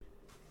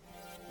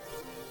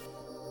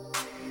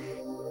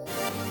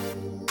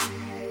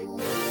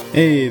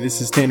Hey,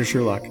 this is Tanner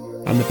Sherlock.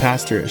 I'm the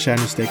pastor at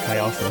Shadow State Chi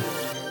Alpha,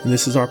 and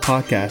this is our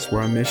podcast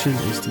where our mission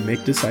is to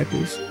make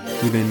disciples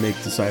who then make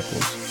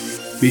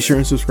disciples. Be sure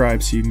and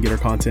subscribe so you can get our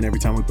content every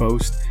time we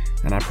post,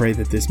 and I pray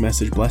that this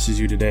message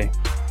blesses you today.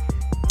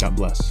 God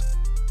bless.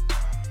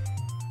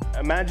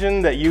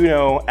 Imagine that you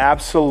know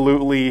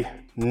absolutely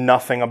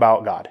nothing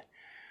about God.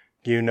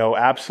 You know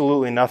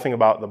absolutely nothing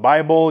about the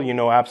Bible. You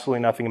know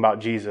absolutely nothing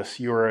about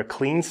Jesus. You are a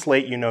clean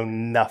slate. You know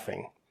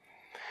nothing.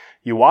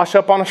 You wash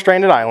up on a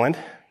stranded island,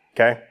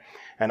 okay?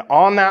 And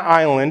on that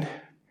island,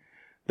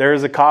 there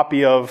is a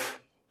copy of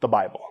the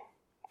Bible,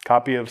 a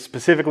copy of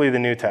specifically the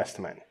New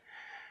Testament.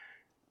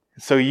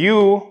 So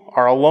you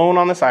are alone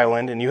on this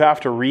island and you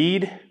have to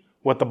read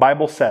what the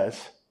Bible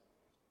says.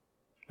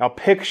 Now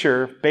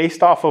picture,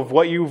 based off of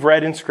what you've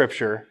read in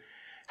Scripture,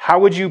 how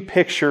would you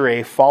picture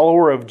a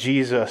follower of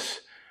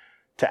Jesus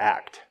to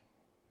act?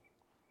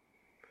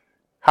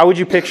 How would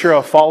you picture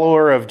a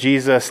follower of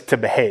Jesus to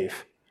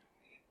behave?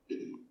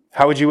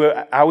 How would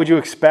you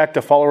expect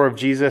a follower of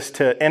Jesus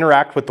to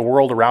interact with the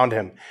world around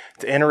him,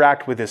 to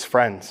interact with his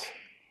friends?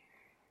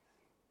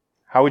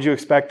 How would you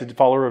expect a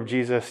follower of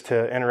Jesus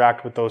to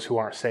interact with those who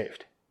aren't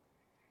saved?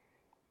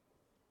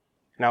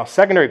 Now,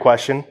 secondary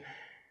question,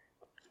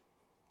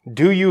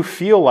 do you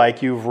feel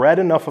like you've read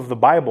enough of the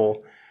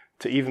Bible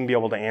to even be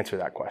able to answer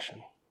that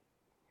question?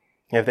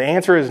 If the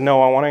answer is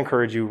no, I want to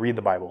encourage you, read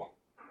the Bible.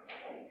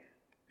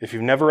 If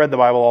you've never read the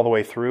Bible all the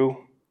way through,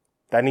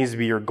 that needs to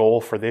be your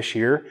goal for this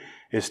year,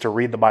 is to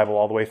read the Bible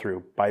all the way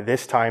through. By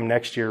this time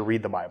next year,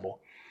 read the Bible.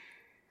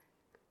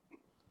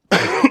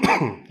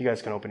 You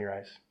guys can open your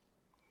eyes.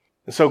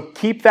 So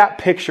keep that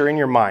picture in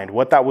your mind,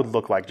 what that would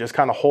look like. Just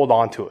kind of hold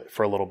on to it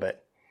for a little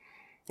bit.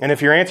 And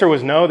if your answer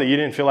was no, that you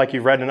didn't feel like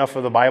you've read enough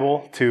of the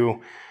Bible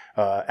to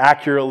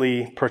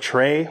accurately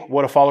portray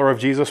what a follower of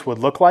Jesus would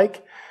look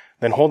like,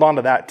 then hold on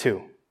to that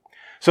too.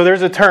 So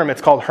there's a term,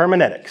 it's called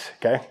hermeneutics,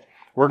 okay?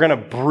 We're going to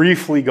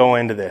briefly go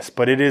into this,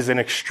 but it is an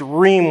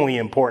extremely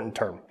important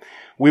term.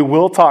 We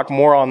will talk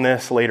more on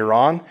this later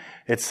on.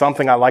 It's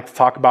something I like to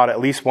talk about at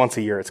least once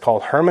a year. It's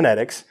called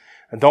hermeneutics.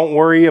 And don't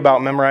worry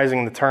about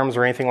memorizing the terms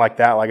or anything like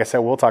that. Like I said,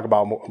 we'll talk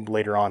about more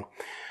later on.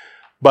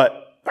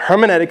 But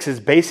hermeneutics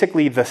is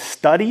basically the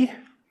study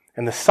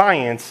and the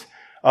science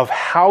of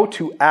how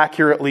to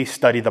accurately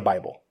study the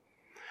Bible.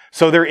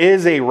 So there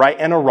is a right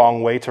and a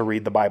wrong way to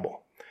read the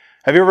Bible.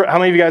 How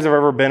many of you guys have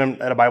ever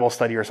been at a Bible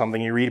study or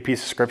something? You read a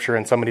piece of scripture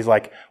and somebody's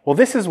like, well,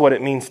 this is what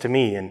it means to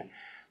me. And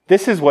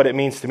this is what it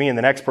means to me. And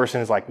the next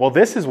person is like, well,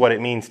 this is what it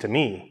means to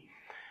me.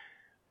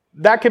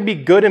 That could be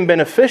good and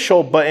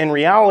beneficial, but in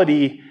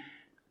reality,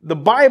 the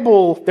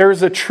Bible,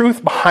 there's a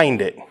truth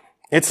behind it.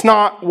 It's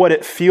not what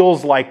it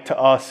feels like to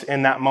us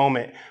in that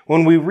moment.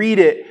 When we read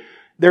it,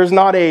 there's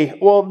not a,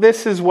 well,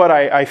 this is what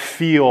I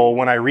feel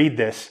when I read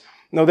this.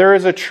 No, there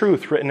is a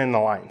truth written in the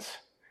lines.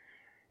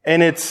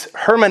 And it's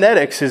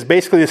hermeneutics is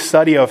basically the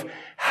study of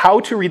how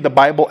to read the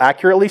Bible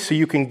accurately so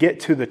you can get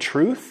to the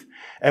truth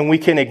and we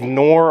can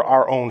ignore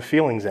our own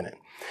feelings in it.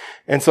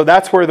 And so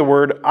that's where the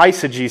word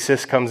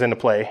eisegesis comes into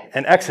play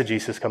and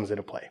exegesis comes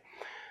into play.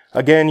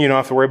 Again, you don't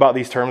have to worry about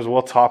these terms.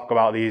 We'll talk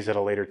about these at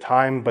a later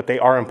time, but they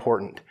are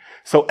important.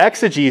 So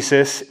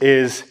exegesis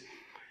is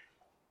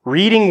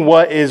reading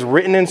what is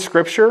written in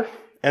Scripture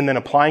and then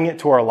applying it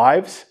to our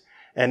lives.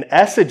 And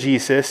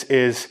eisegesis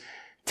is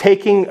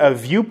taking a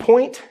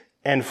viewpoint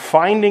and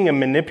finding and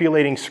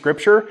manipulating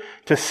Scripture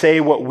to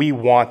say what we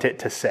want it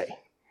to say.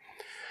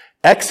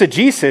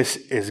 Exegesis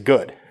is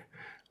good.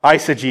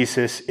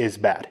 Eisegesis is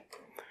bad.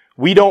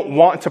 We don't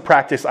want to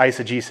practice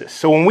eisegesis.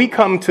 So when we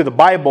come to the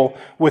Bible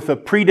with a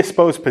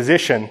predisposed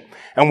position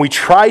and we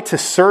try to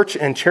search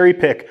and cherry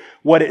pick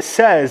what it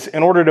says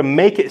in order to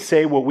make it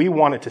say what we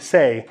want it to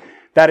say,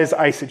 that is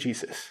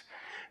eisegesis.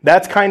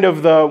 That's kind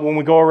of when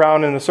we go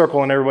around in the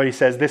circle and everybody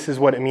says, this is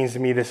what it means to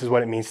me, this is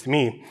what it means to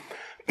me.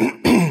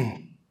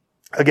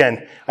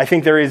 Again, I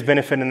think there is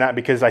benefit in that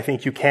because I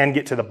think you can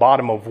get to the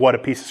bottom of what a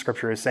piece of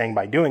Scripture is saying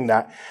by doing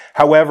that.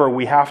 However,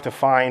 we have to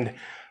find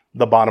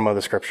the bottom of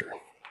the Scripture.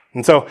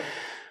 And so,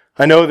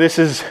 I know this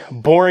is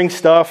boring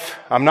stuff.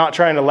 I'm not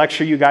trying to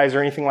lecture you guys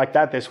or anything like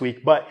that this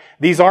week, but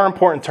these are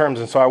important terms,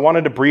 and so I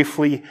wanted to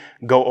briefly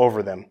go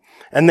over them.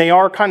 And they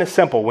are kind of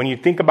simple. When you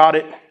think about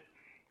it,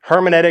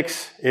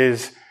 hermeneutics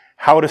is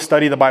how to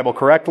study the Bible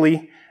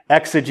correctly.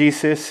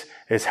 Exegesis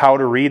is how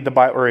to read the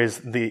Bible, or is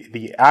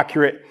the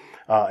accurate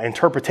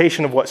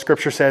interpretation of what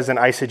Scripture says, and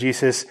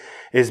eisegesis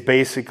is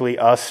basically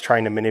us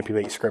trying to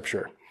manipulate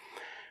Scripture.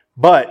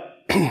 But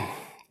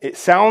it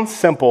sounds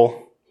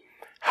simple.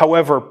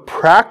 However,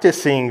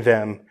 practicing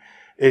them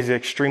is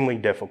extremely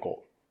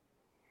difficult.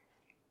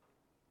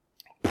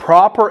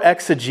 Proper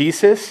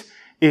exegesis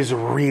is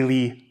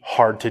really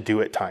hard to do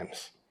at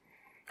times.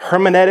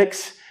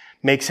 Hermeneutics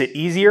makes it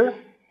easier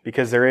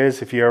because there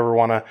is, if you ever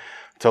want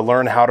to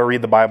learn how to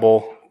read the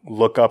Bible,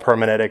 look up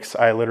hermeneutics.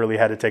 I literally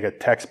had to take a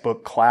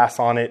textbook class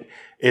on it.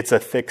 It's a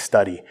thick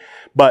study.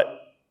 But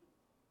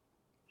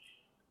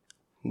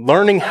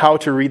learning how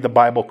to read the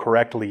Bible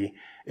correctly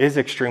is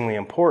extremely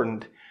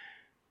important.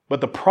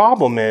 But the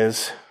problem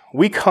is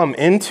we come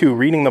into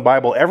reading the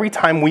Bible, every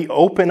time we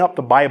open up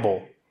the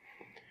Bible,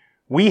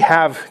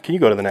 can you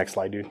go to the next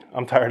slide, dude?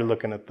 I'm tired of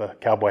looking at the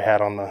cowboy hat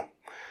on the,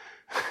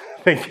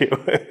 thank you.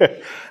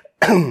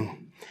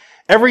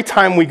 Every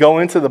time we go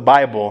into the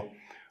Bible,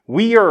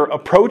 we are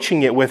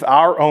approaching it with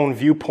our own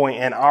viewpoint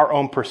and our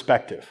own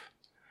perspective.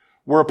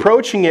 We're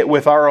approaching it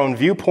with our own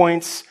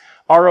viewpoints,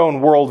 our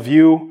own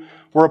worldview.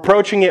 We're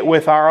approaching it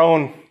with our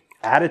own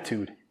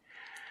attitude.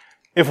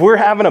 If we're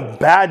having a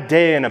bad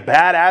day and a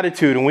bad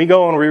attitude and we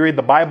go and reread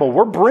the Bible,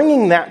 we're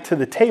bringing that to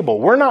the table.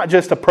 We're not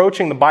just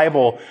approaching the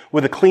Bible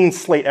with a clean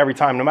slate every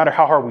time, no matter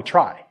how hard we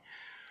try.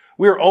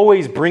 We're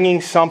always bringing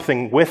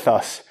something with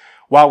us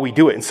while we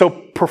do it. And so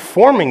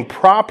performing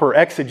proper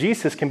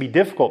exegesis can be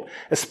difficult,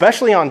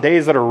 especially on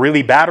days that are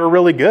really bad or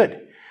really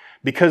good,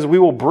 because we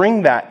will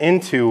bring that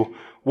into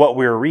what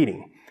we're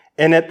reading.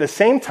 And at the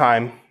same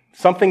time,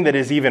 something that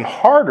is even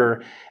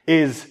harder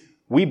is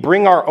we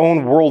bring our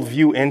own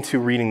worldview into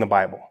reading the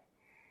Bible.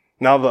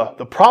 Now,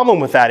 the problem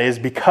with that is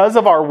because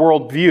of our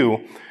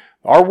worldview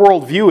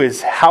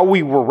is how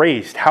we were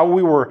raised, how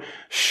we were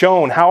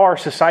shown, how our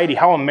society,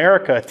 how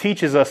America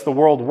teaches us the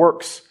world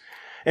works.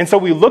 And so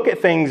we look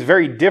at things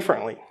very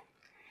differently.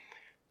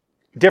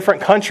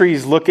 Different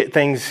countries look at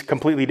things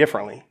completely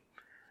differently.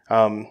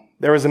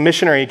 There was a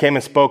missionary who came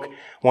and spoke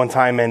one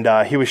time,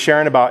 and he was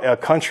sharing about a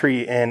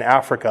country in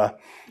Africa.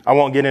 I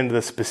won't get into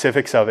the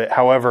specifics of it.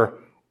 However,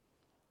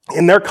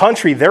 in their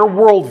country, their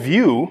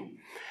worldview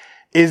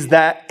is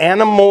that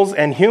animals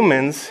and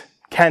humans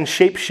can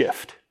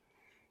shapeshift.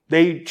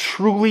 They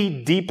truly,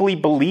 deeply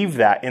believe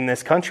that in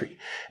this country.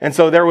 And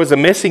so there was a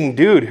missing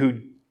dude who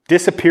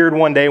disappeared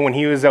one day when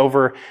he was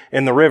over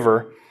in the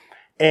river,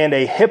 and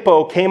a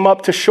hippo came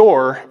up to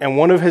shore, and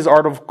one of his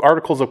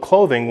articles of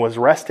clothing was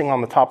resting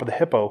on the top of the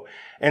hippo.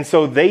 And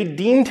so they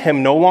deemed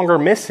him no longer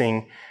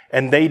missing,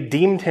 and they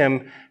deemed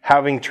him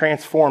having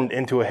transformed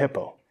into a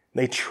hippo.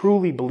 They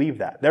truly believe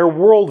that. Their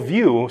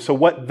worldview, so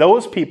what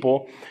those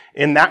people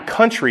in that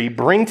country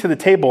bring to the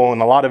table,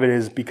 and a lot of it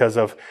is because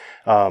of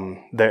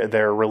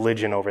their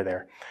religion over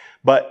there,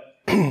 but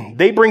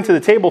they bring to the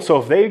table,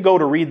 so if they go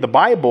to read the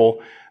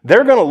Bible,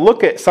 they're going to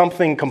look at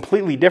something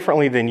completely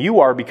differently than you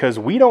are, because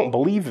we don't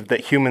believe that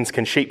humans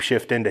can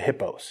shapeshift into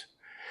hippos.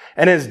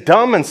 And as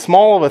dumb and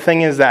small of a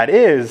thing as that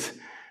is,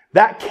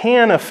 that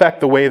can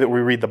affect the way that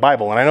we read the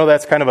Bible. And I know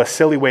that's kind of a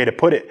silly way to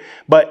put it,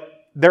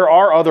 but there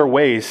are other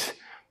ways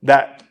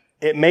that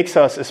it makes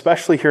us,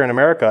 especially here in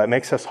America, it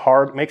makes it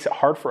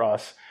hard for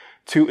us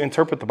to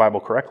interpret the Bible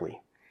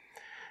correctly.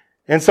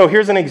 And so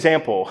here's an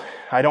example.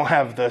 I don't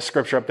have the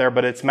scripture up there,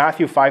 but it's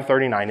Matthew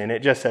 5:39, and it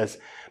just says,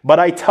 "But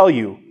I tell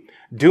you,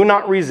 do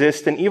not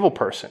resist an evil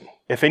person.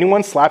 If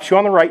anyone slaps you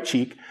on the right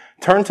cheek,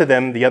 turn to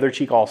them the other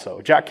cheek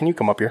also." Jack, can you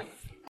come up here?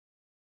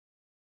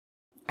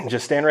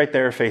 Just stand right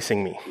there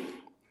facing me.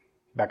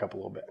 Back up a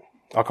little bit.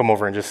 I'll come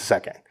over in just a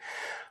second.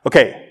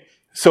 Okay,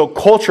 so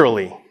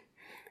culturally,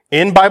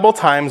 in Bible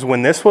times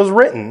when this was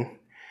written,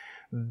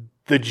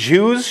 the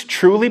Jews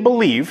truly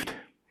believed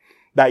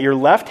that your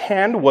left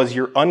hand was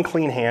your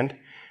unclean hand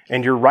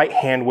and your right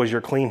hand was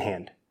your clean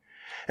hand.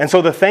 And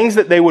so the things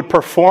that they would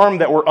perform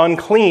that were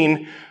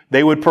unclean,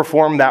 they would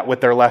perform that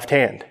with their left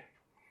hand.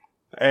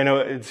 I know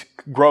it's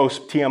gross,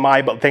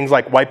 TMI, but things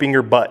like wiping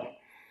your butt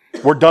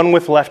were done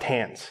with left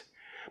hands.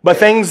 But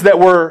things that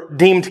were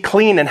deemed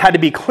clean and had to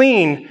be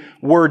clean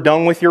were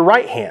done with your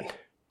right hand.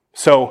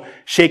 So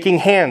shaking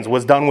hands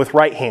was done with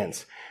right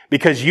hands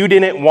because you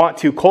didn't want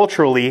to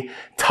culturally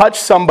touch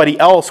somebody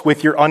else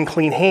with your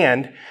unclean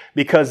hand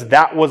because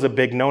that was a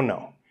big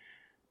no-no.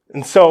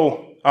 And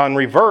so on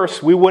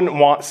reverse, we wouldn't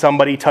want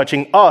somebody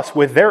touching us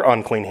with their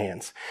unclean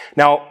hands.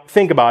 Now,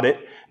 think about it.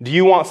 Do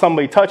you want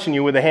somebody touching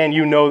you with a hand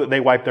you know that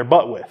they wipe their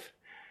butt with?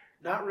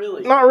 Not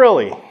really. Not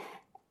really.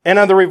 And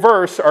on the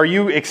reverse, are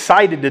you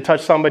excited to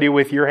touch somebody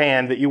with your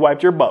hand that you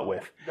wiped your butt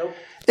with? Nope.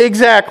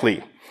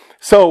 Exactly.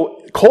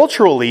 So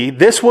culturally,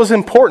 this was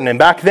important. And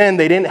back then,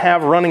 they didn't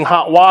have running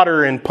hot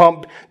water and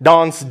pump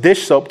Dawn's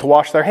dish soap to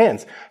wash their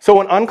hands.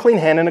 So an unclean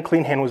hand and a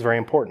clean hand was very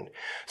important.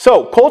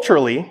 So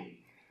culturally,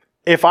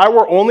 if I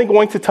were only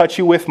going to touch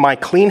you with my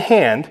clean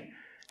hand,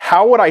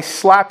 how would I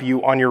slap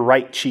you on your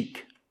right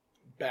cheek?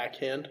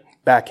 Backhand.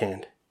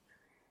 Backhand.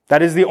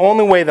 That is the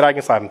only way that I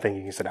can slap him. Thank you.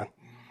 You can sit down.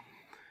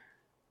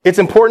 It's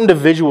important to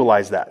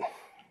visualize that.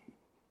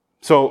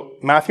 So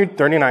Matthew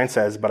 39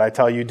 says, "But I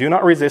tell you, do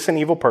not resist an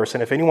evil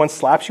person. If anyone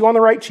slaps you on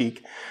the right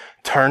cheek,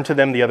 turn to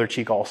them the other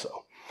cheek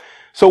also."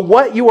 So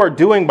what you are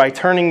doing by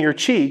turning your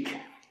cheek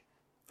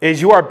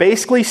is you are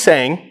basically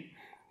saying,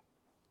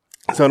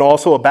 so and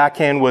also a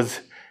backhand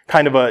was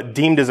kind of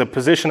deemed as a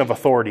position of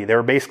authority. They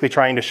were basically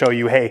trying to show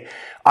you, hey,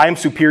 I am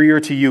superior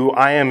to you.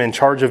 I am in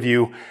charge of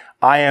you.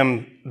 I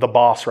am the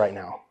boss right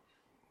now.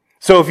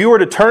 So if you were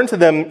to turn to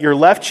them your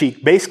left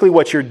cheek, basically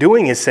what you're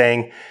doing is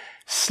saying,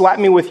 slap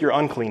me with your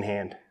unclean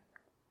hand.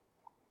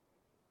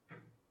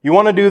 You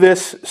want to do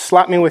this?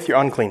 Slap me with your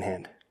unclean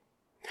hand.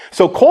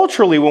 So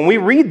culturally, when we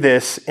read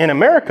this in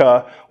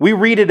America, we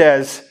read it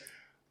as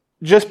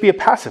just be a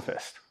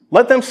pacifist.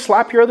 Let them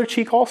slap your other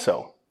cheek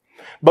also.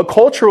 But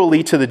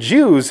culturally to the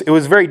Jews, it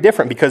was very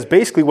different because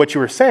basically what you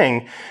were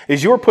saying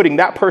is you were putting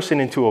that person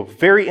into a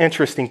very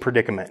interesting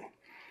predicament.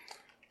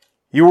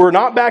 You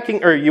weren't backing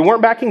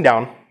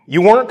down.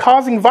 You weren't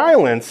causing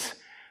violence,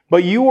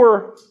 but you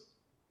were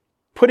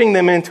putting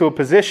them into a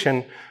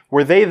position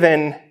where they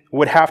then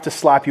would have to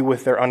slap you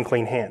with their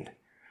unclean hand,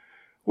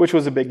 which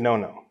was a big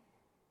no-no.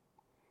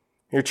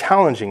 You're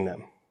challenging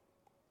them.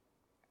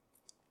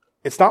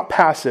 It's not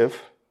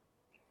passive.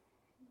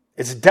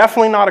 It's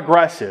definitely not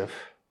aggressive,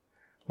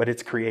 but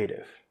it's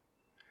creative.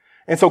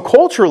 And so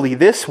culturally,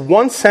 this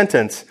one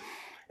sentence,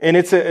 and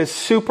it's a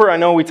super, I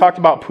know we talked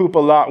about poop a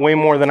lot, way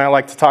more than I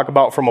like to talk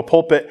about from a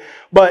pulpit,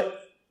 but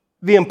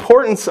the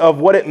importance of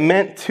what it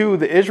meant to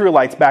the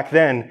Israelites back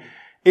then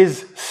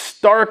is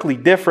starkly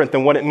different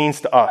than what it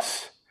means to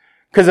us.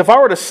 Because if I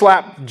were to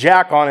slap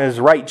Jack on his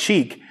right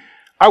cheek,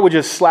 I would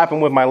just slap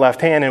him with my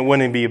left hand and it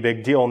wouldn't be a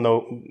big deal,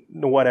 no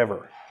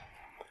whatever.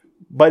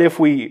 But if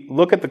we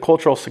look at the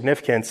cultural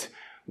significance,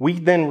 we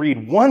then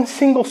read one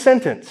single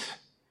sentence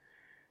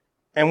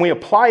and we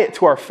apply it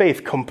to our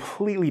faith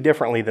completely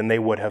differently than they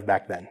would have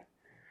back then.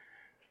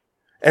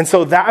 And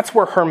so that's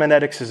where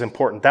hermeneutics is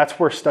important. That's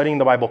where studying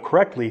the Bible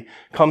correctly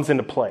comes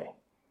into play.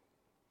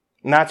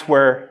 And that's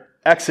where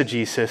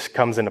exegesis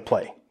comes into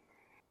play.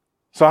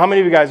 So how many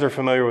of you guys are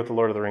familiar with the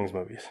Lord of the Rings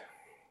movies?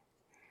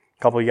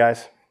 A couple of you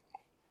guys?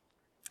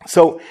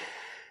 So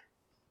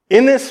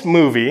in this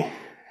movie,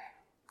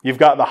 you've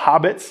got the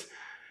hobbits,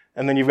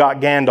 and then you've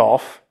got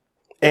Gandalf.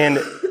 And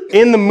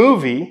in the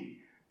movie,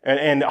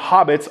 and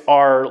hobbits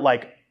are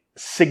like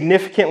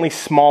significantly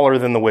smaller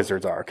than the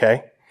wizards are,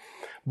 okay?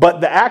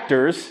 But the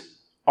actors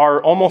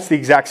are almost the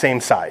exact same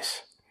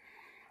size.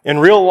 In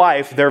real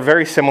life, they're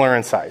very similar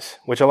in size,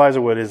 which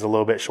Elijah Wood is a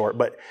little bit short,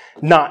 but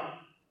not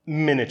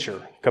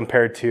miniature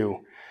compared to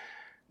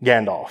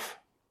Gandalf.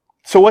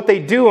 So what they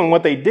do and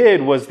what they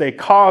did was they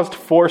caused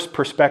forced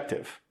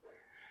perspective.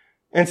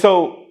 And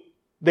so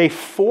they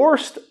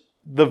forced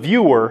the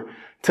viewer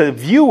to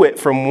view it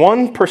from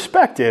one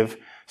perspective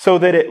so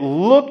that it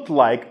looked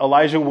like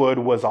Elijah Wood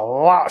was a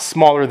lot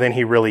smaller than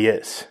he really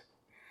is.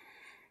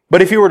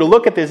 But if you were to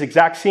look at this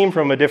exact scene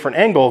from a different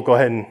angle, go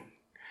ahead and...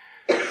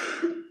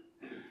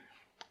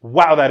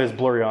 Wow, that is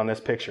blurry on this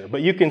picture.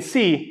 But you can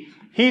see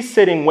he's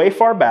sitting way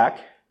far back,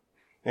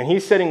 and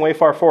he's sitting way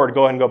far forward.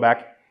 Go ahead and go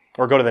back.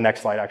 Or go to the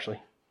next slide, actually.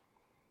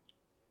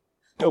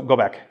 Oh, go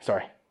back.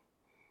 Sorry.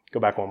 Go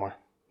back one more.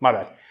 My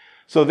bad.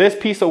 So this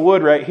piece of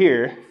wood right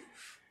here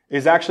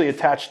is actually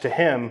attached to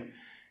him,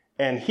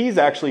 and he's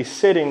actually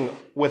sitting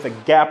with a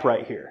gap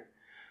right here.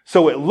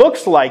 So it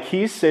looks like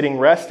he's sitting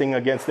resting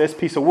against this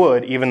piece of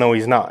wood, even though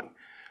he's not.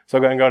 So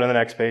go ahead and go to the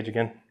next page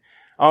again.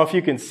 I don't know if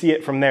you can see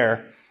it from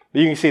there, but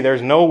you can see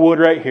there's no wood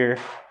right here.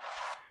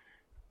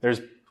 There's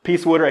a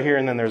piece of wood right here,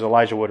 and then there's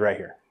Elijah Wood right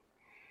here.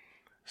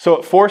 So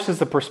it forces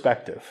the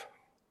perspective.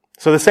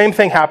 So the same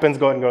thing happens.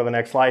 Go ahead and go to the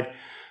next slide.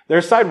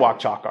 There's sidewalk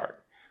chalk art.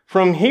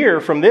 From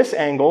here, from this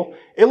angle,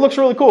 it looks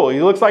really cool.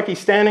 He looks like he's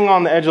standing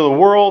on the edge of the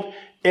world.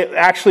 It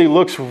actually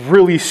looks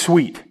really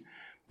sweet.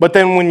 But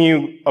then when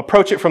you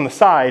approach it from the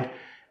side,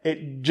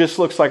 it just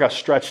looks like a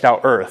stretched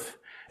out earth.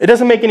 It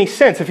doesn't make any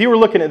sense. If you were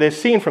looking at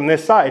this scene from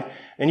this side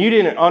and you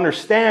didn't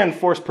understand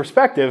forced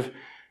perspective,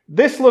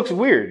 this looks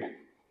weird.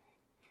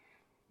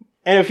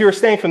 And if you were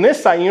staying from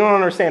this side and you don't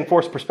understand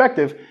forced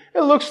perspective,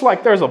 it looks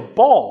like there's a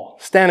ball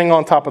standing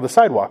on top of the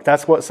sidewalk.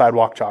 That's what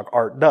sidewalk chalk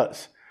art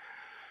does.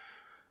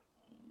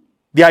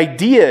 The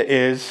idea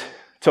is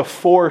to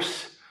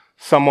force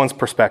someone's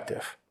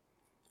perspective.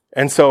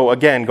 And so,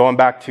 again, going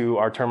back to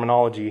our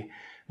terminology,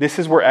 this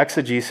is where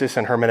exegesis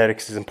and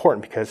hermeneutics is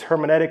important, because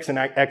hermeneutics and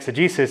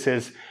exegesis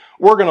is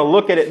we're going to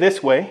look at it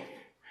this way,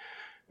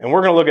 and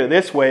we're going to look at it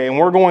this way, and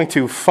we're going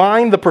to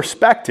find the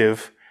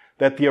perspective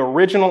that the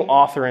original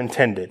author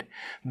intended.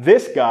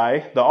 This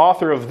guy, the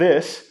author of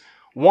this,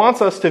 wants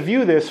us to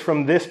view this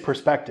from this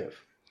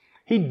perspective.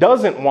 He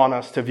doesn't want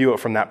us to view it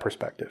from that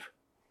perspective.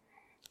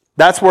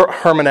 That's where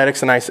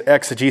hermeneutics and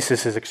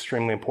exegesis is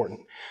extremely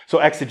important. So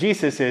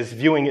exegesis is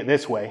viewing it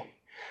this way.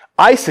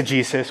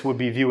 Eisegesis would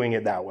be viewing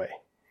it that way.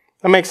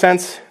 That makes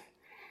sense?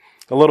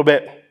 A little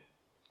bit.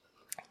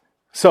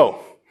 So,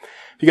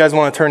 if you guys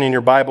want to turn in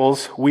your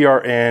Bibles, we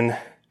are in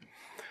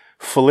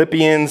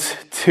Philippians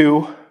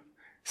 2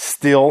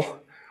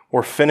 still.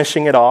 We're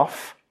finishing it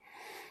off.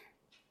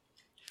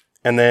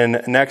 And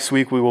then next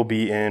week we will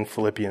be in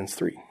Philippians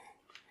 3.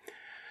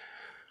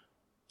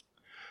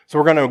 So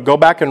we're going to go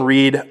back and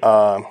read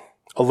a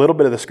little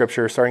bit of the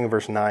scripture, starting in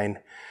verse 9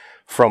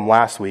 from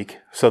last week,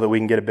 so that we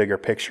can get a bigger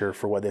picture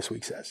for what this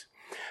week says.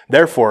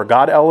 Therefore,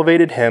 God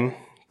elevated him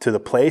to the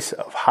place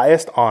of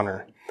highest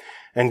honor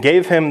and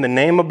gave him the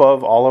name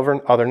above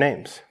all other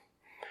names,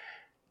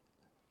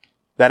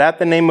 that at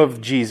the name of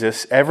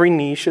Jesus every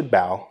knee should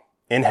bow,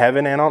 in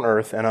heaven and on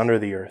earth and under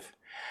the earth,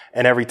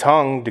 and every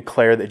tongue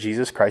declare that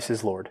Jesus Christ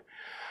is Lord,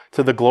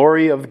 to the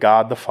glory of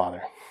God the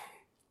Father.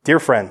 Dear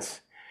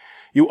friends,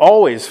 you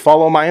always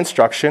follow my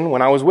instruction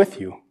when I was with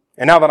you,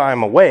 and now that I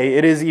am away,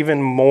 it is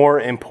even more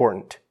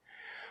important.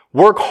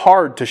 Work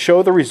hard to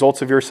show the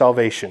results of your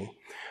salvation,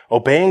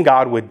 obeying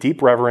God with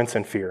deep reverence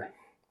and fear.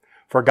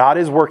 For God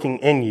is working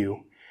in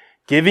you,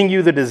 giving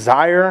you the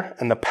desire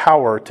and the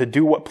power to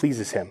do what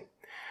pleases Him.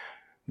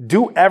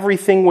 Do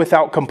everything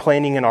without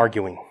complaining and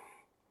arguing,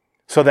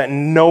 so that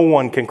no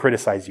one can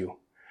criticize you.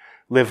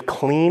 Live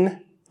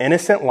clean,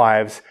 innocent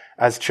lives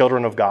as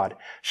children of God,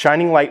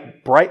 shining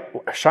like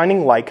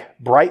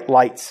bright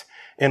lights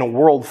in a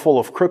world full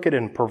of crooked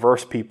and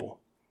perverse people.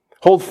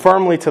 Hold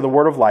firmly to the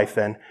word of life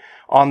then.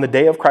 On the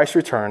day of Christ's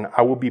return,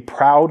 I will be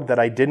proud that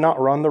I did not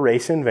run the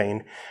race in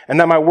vain and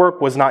that my work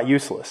was not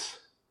useless.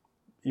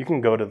 You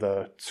can go to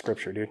the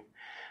scripture, dude.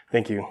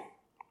 Thank you.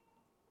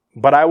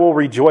 But I will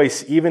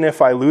rejoice even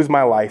if I lose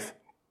my life,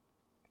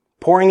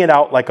 pouring it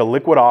out like a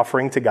liquid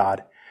offering to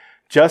God,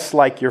 just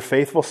like your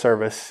faithful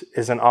service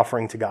is an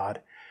offering to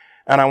God.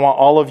 And I want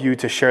all of you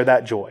to share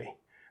that joy.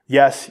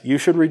 Yes, you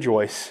should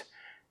rejoice,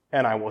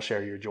 and I will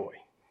share your joy.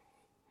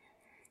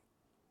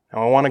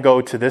 Now I want to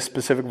go to this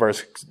specific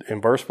verse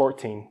in verse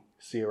 14.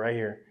 See it right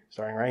here,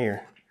 starting right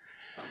here.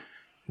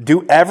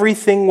 Do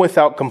everything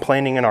without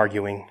complaining and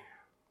arguing,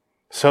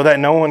 so that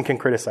no one can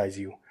criticize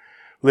you.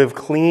 Live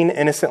clean,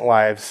 innocent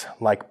lives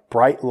like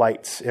bright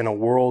lights in a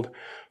world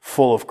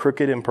full of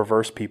crooked and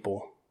perverse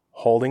people,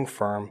 holding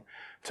firm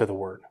to the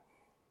word.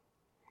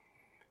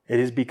 It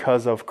is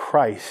because of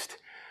Christ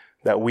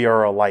that we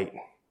are a light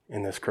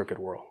in this crooked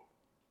world.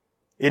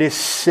 It is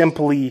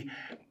simply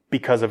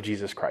because of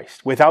Jesus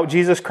Christ. Without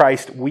Jesus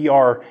Christ, we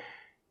are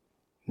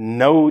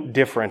no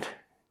different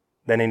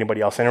than anybody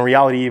else. And in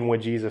reality, even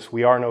with Jesus,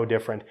 we are no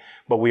different,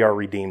 but we are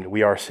redeemed.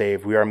 We are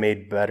saved. We are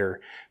made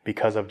better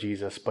because of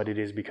Jesus, but it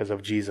is because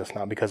of Jesus,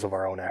 not because of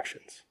our own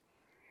actions.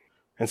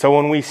 And so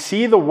when we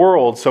see the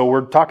world, so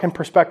we're talking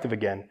perspective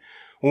again,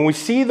 when we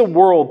see the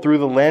world through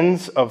the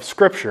lens of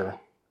Scripture,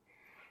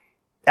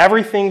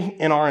 everything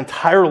in our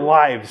entire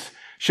lives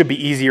should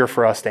be easier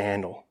for us to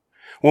handle.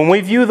 When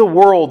we view the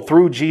world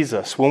through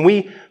Jesus, when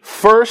we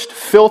first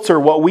filter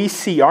what we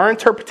see, our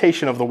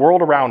interpretation of the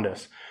world around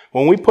us,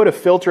 when we put a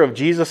filter of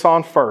Jesus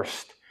on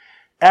first,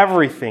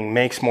 everything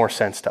makes more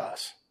sense to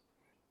us.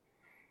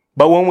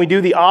 But when we do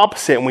the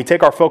opposite and we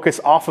take our focus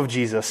off of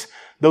Jesus,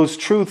 those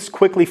truths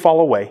quickly fall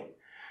away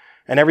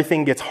and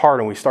everything gets hard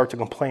and we start to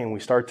complain, we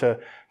start to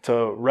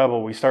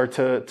rebel, we start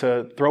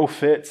to throw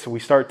fits, we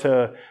start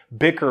to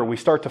bicker, we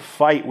start to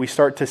fight, we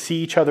start to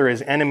see each other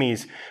as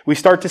enemies, we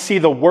start to see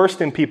the worst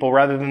in people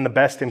rather than the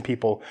best in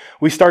people,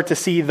 we start to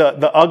see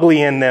the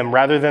ugly in them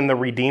rather than the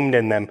redeemed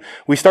in them,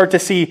 we start to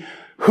see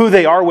who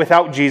they are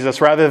without Jesus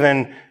rather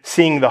than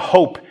seeing the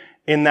hope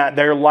in that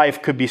their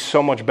life could be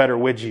so much better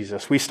with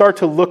Jesus. We start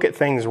to look at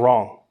things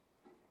wrong.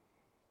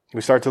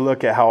 We start to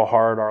look at how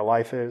hard our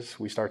life is.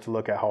 We start to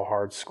look at how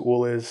hard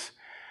school is.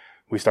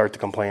 We start to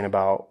complain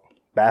about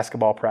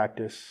basketball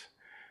practice.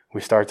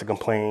 We start to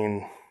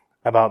complain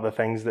about the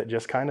things that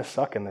just kind of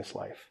suck in this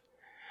life.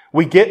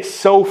 We get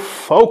so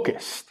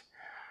focused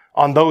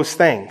on those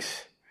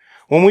things.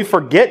 When we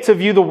forget to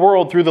view the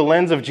world through the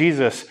lens of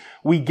Jesus,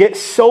 we get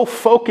so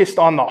focused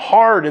on the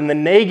hard and the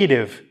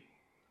negative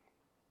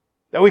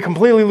that we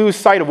completely lose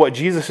sight of what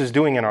Jesus is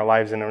doing in our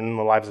lives and in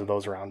the lives of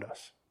those around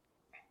us.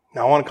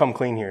 Now, I want to come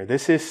clean here.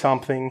 This is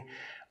something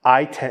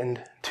I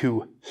tend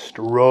to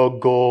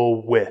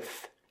struggle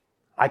with.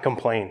 I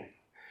complain.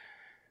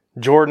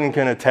 Jordan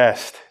can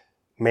attest.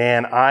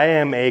 Man, I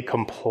am a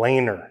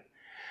complainer.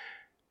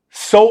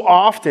 So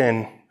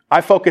often,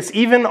 I focus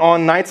even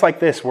on nights like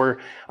this where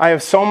I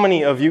have so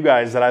many of you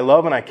guys that I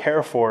love and I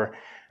care for,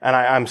 and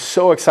I'm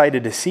so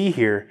excited to see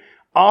here.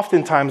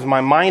 Oftentimes,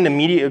 my mind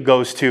immediately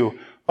goes to,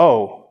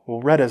 oh,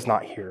 well, Retta's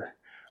not here.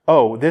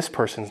 Oh, this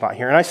person's not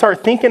here. And I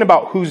start thinking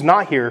about who's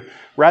not here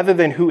rather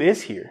than who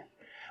is here.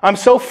 I'm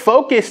so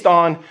focused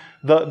on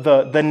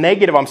the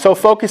negative. I'm so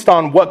focused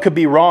on what could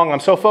be wrong. I'm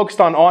so focused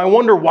on, oh, I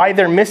wonder why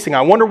they're missing.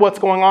 I wonder what's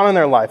going on in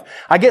their life.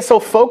 I get so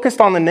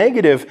focused on the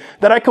negative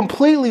that I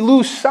completely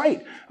lose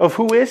sight of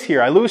who is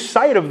here. I lose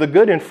sight of the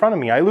good in front of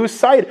me. I lose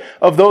sight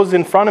of those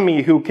in front of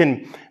me who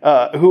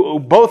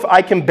both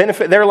I can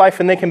benefit their life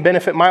and they can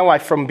benefit my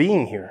life from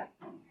being here.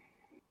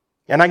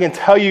 And I can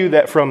tell you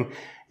that from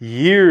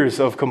years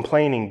of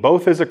complaining,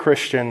 both as a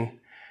Christian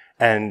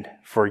and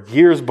for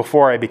years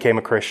before I became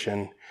a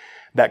Christian,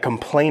 that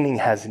complaining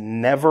has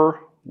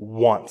never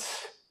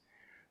once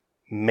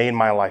made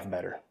my life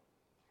better.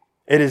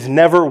 It has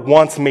never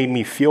once made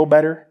me feel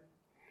better.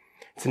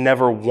 It's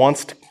never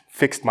once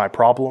fixed my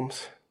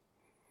problems.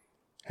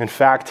 In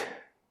fact,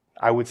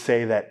 I would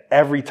say that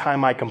every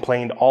time I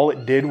complained, all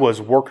it did was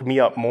work me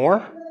up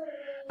more,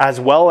 as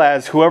well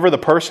as whoever the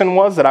person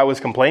was that I was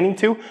complaining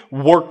to,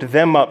 worked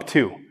them up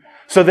too.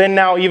 So then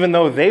now, even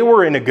though they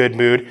were in a good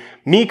mood,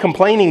 me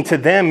complaining to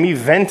them, me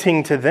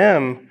venting to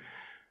them,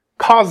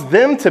 caused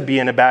them to be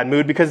in a bad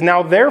mood because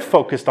now they're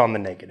focused on the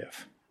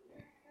negative.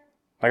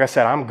 Like I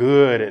said, I'm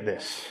good at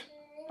this.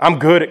 I'm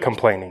good at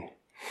complaining.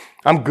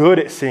 I'm good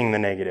at seeing the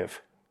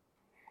negative.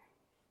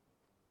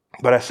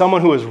 But as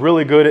someone who is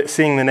really good at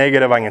seeing the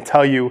negative, I can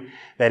tell you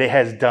that it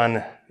has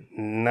done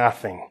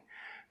nothing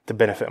to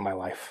benefit my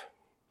life.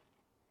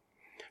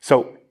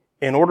 So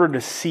in order to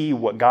see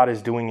what God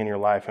is doing in your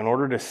life, in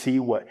order to see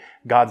what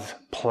God's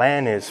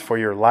plan is for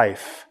your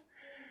life,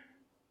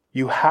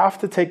 you have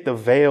to take the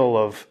veil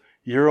of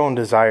your own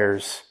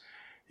desires,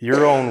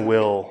 your own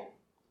will,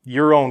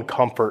 your own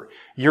comfort,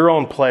 your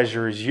own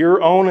pleasures,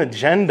 your own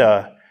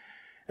agenda,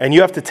 and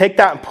you have to take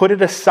that and put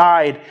it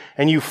aside,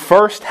 and you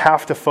first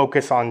have to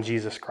focus on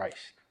Jesus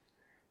Christ.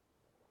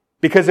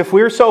 Because if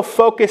we're so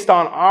focused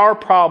on our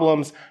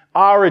problems,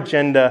 our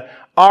agenda,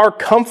 our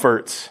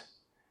comforts,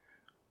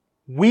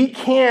 we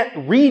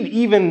can't read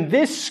even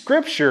this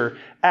scripture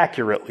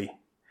accurately.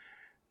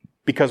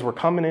 Because we're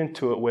coming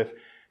into it with,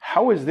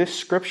 how is this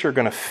scripture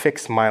going to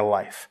fix my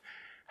life?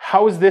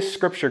 How is this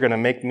scripture going to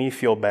make me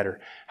feel better?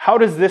 How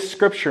does this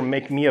scripture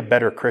make me a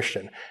better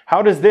Christian?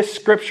 How does this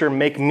scripture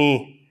make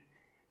me...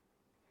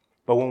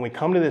 But when we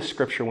come to this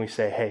scripture and we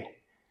say, hey,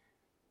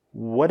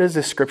 what does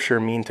this scripture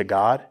mean to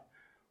God?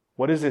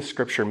 What does this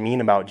scripture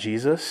mean about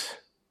Jesus?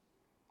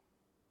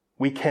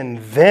 We can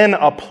then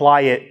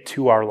apply it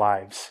to our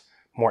lives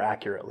more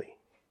accurately.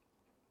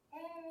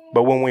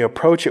 But when we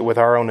approach it with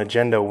our own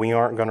agenda, we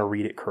aren't going to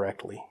read it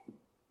correctly.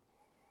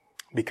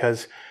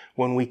 Because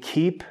when we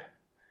keep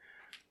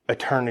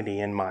eternity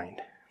in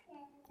mind,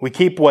 we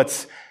keep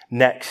what's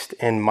next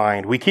in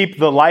mind, we keep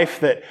the life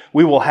that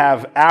we will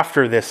have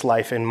after this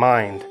life in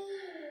mind,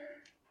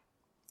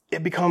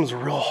 it becomes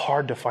real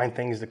hard to find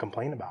things to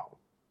complain about.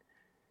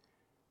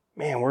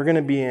 Man, we're going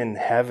to be in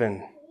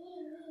heaven.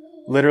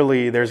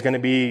 Literally, there's going to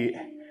be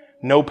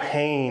no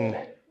pain.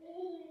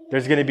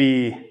 There's going to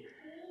be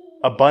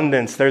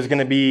abundance. There's going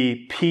to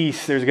be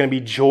peace. There's going to be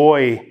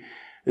joy.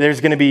 There's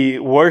going to be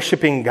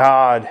worshiping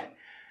God.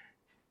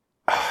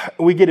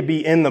 We get to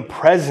be in the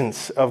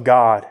presence of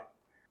God.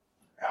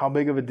 How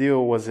big of a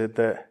deal was it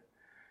that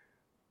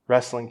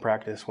wrestling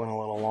practice went a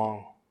little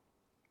long?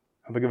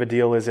 How big of a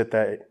deal is it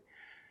that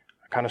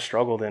I kind of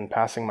struggled in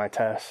passing my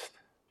test?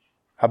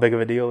 How big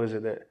of a deal is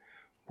it that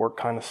work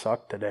kind of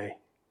sucked today?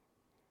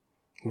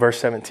 Verse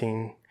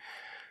 17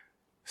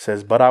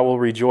 says, but I will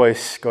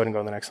rejoice. Go ahead and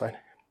go to the next slide.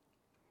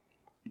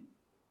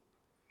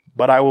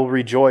 But I will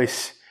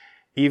rejoice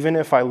even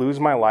if I lose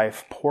my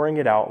life, pouring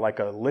it out like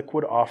a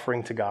liquid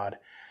offering to God,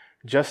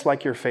 just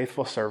like your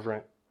faithful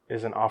servant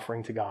is an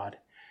offering to God.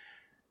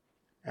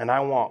 And I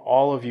want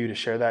all of you to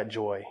share that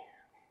joy.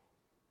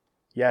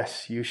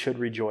 Yes, you should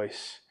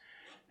rejoice,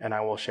 and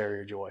I will share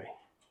your joy.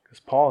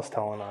 Because Paul is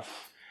telling us,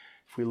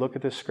 if we look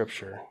at this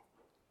scripture,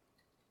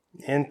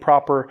 in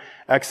proper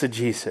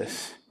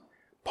exegesis,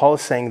 Paul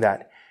is saying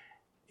that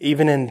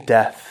even in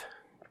death,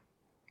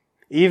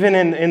 even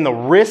in the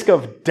risk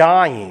of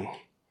dying,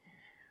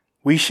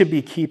 we should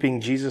be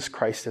keeping Jesus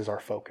Christ as our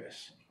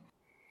focus.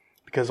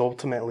 Because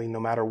ultimately, no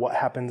matter what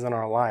happens in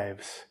our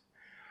lives,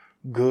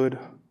 good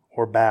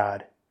or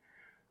bad,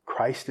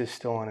 Christ is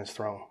still on his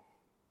throne.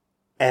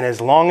 And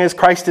as long as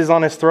Christ is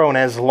on his throne,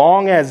 as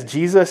long as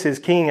Jesus is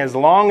King, as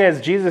long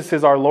as Jesus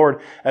is our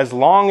Lord, as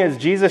long as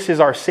Jesus is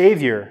our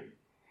Savior,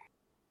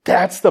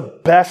 that's the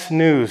best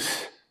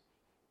news.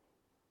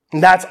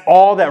 And that's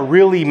all that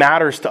really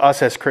matters to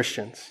us as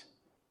Christians.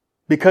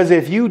 Because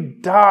if you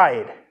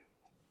died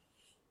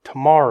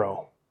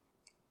tomorrow,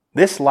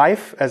 this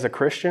life as a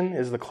Christian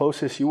is the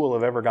closest you will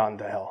have ever gotten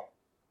to hell.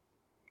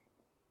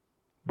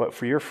 But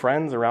for your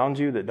friends around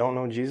you that don't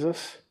know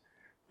Jesus,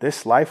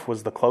 this life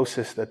was the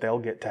closest that they'll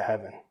get to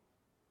heaven.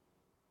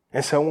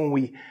 And so when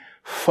we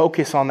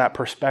focus on that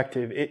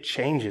perspective, it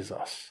changes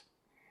us.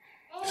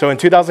 So in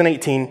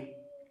 2018,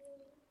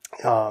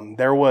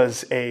 there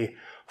was a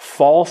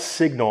false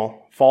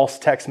signal, false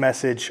text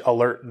message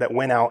alert that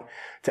went out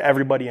to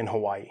everybody in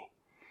Hawaii.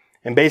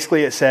 And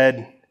basically it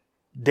said,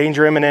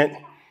 danger imminent,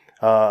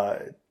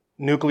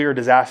 nuclear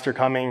disaster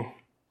coming.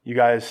 You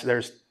guys,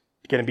 there's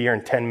going to be here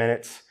in 10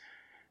 minutes.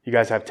 You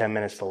guys have 10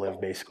 minutes to live,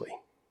 basically.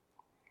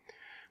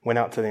 Went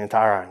out to the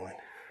entire island.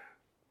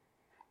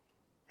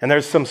 And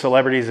there's some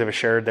celebrities that have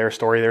shared their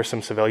story. There's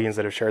some civilians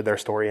that have shared their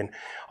story. And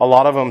a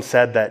lot of them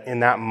said that in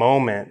that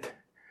moment,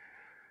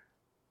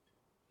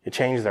 it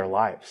changed their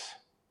lives.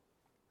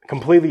 It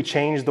completely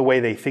changed the way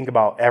they think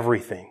about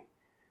everything.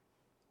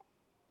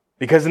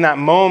 Because in that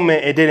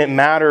moment, it didn't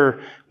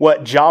matter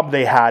what job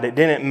they had. It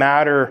didn't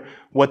matter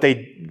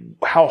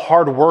how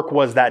hard work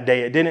was that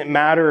day. It didn't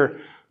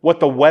matter what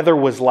the weather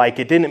was like.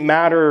 It didn't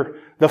matter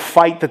the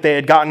fight that they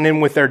had gotten in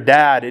with their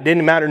dad. It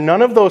didn't matter.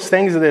 None of those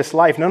things of this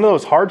life, none of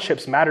those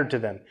hardships mattered to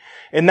them.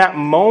 In that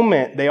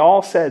moment, they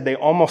all said they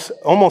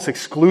almost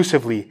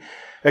exclusively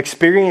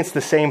experienced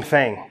the same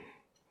thing.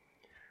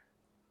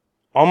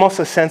 Almost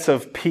a sense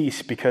of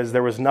peace because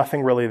there was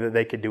nothing really that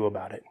they could do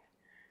about it.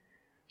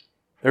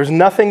 There was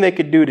nothing they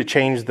could do to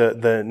change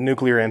the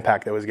nuclear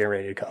impact that was getting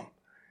ready to come.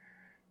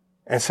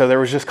 And so there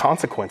was just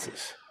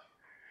consequences.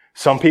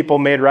 Some people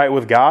made right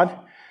with God.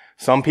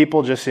 Some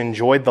people just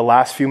enjoyed the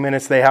last few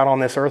minutes they had on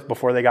this earth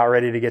before they got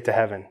ready to get to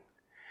heaven.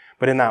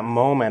 But in that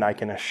moment, I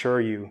can assure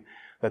you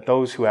that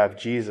those who have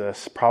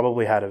Jesus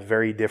probably had a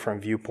very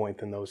different viewpoint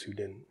than those who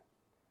didn't.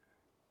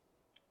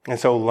 And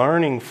so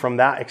learning from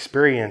that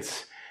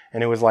experience,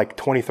 and it was like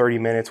 20, 30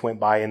 minutes went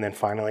by, and then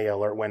finally an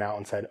alert went out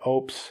and said,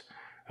 oops,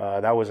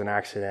 that was an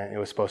accident. It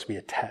was supposed to be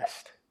a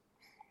test,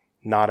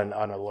 not an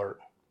alert.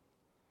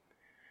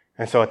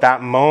 And so at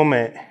that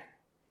moment,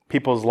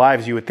 people's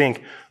lives, you would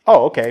think,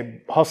 oh,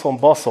 okay, hustle and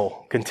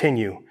bustle,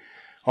 continue.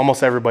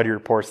 Almost everybody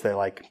reports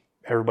that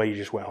everybody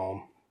just went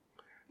home,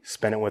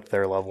 spent it with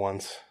their loved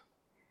ones,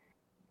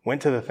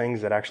 went to the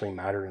things that actually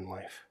matter in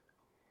life.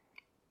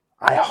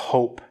 I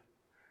hope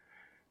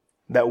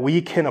that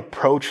we can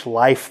approach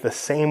life the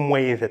same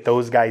way that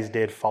those guys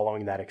did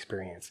following that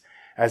experience.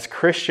 As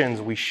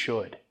Christians, we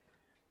should.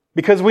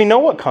 Because we know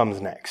what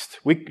comes next.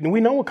 We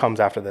know what comes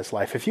after this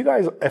life.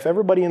 If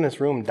everybody in this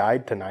room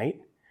died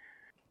tonight,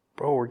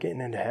 bro, we're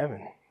getting into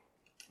heaven.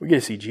 We get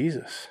to see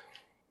Jesus.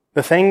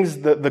 The things,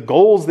 the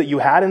goals that you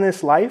had in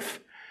this life,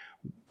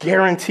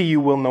 guarantee you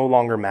will no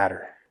longer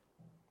matter.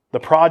 The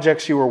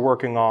projects you were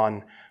working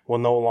on will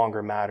no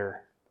longer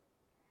matter.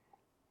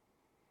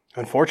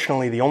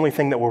 Unfortunately, the only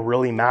thing that will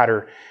really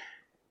matter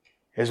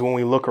is when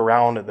we look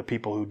around at the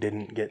people who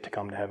didn't get to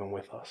come to heaven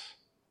with us.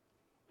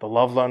 The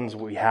loved ones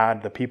we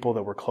had, the people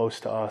that were close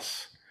to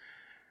us,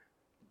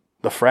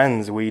 the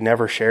friends we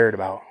never shared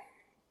about.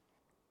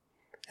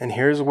 And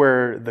here's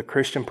where the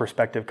Christian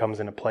perspective comes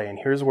into play. And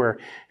here's where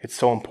it's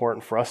so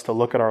important for us to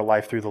look at our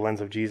life through the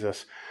lens of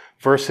Jesus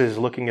versus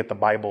looking at the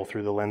Bible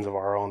through the lens of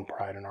our own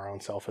pride and our own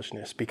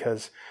selfishness.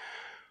 Because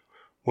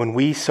when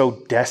we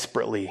so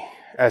desperately,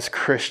 as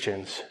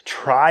Christians,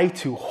 try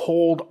to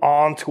hold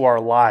on to our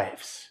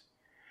lives,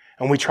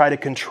 and we try to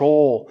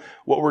control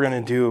what we're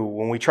going to do,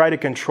 when we try to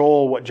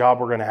control what job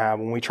we're going to have,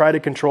 when we try to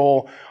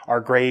control our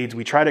grades,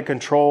 we try to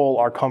control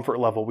our comfort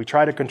level,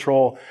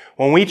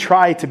 when we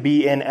try to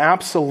be in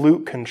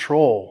absolute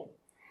control,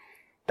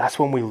 that's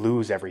when we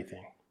lose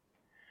everything.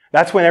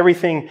 That's when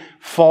everything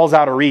falls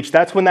out of reach.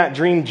 That's when that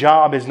dream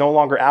job is no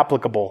longer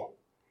applicable.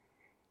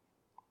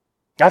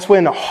 That's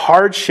when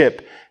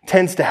hardship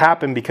tends to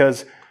happen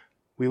because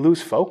we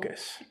lose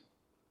focus.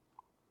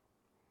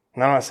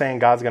 And I'm not saying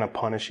God's going to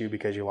punish you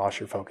because you lost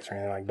your focus or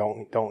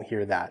anything. Don't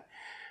hear that.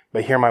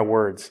 But hear my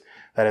words,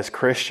 that as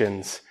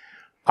Christians,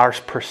 our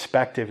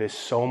perspective is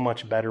so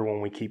much better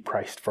when we keep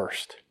Christ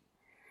first.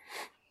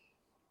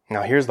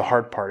 Now, here's the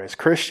hard part. As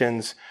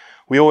Christians,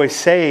 we always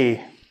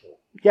say,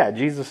 yeah,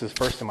 Jesus is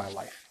first in my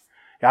life.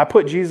 Yeah, I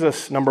put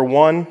Jesus number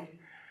one.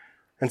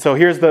 And so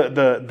here's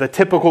the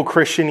typical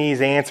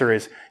Christianese answer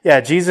is, yeah,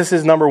 Jesus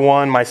is number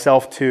one,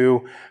 myself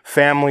two,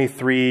 family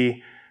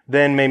three,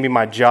 then maybe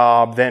my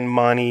job, then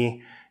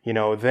money,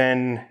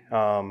 then,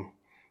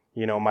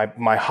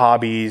 my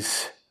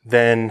hobbies,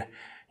 then,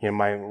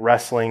 my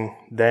wrestling,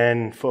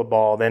 then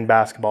football, then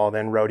basketball,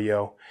 then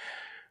rodeo.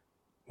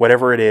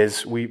 Whatever it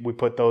is, we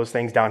put those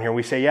things down here.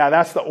 We say, yeah,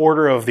 that's the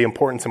order of the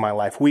importance in my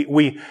life.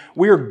 We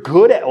are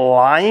good at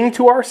lying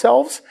to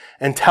ourselves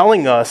and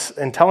telling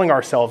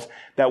ourselves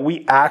that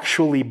we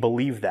actually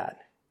believe that.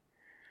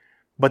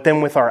 But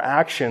then with our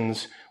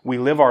actions, we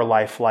live our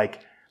life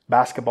like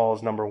basketball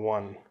is number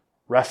one,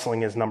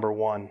 wrestling is number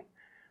one,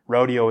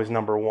 rodeo is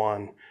number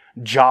one,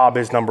 job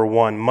is number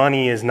one,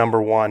 money is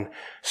number one,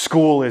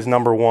 school is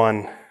number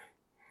one,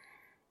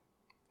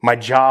 my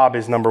job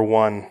is number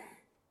one.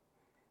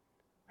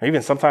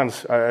 Even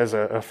sometimes as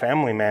a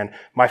family man,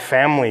 my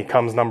family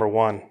comes number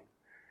one.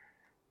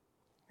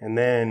 And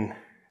then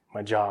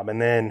my job,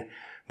 and then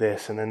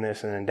this, and then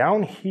this. And then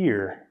down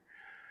here,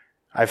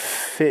 I've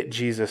fit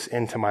Jesus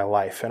into my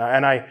life. And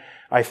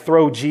I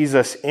throw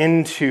Jesus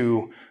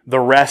into the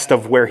rest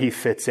of where he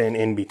fits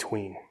in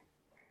between.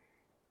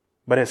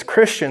 But as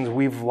Christians,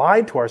 we've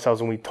lied to ourselves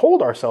and we've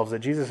told ourselves that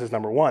Jesus is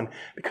number one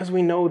because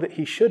we know that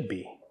he should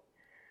be.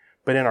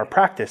 But in our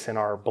practice, in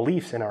our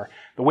beliefs, in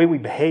the way we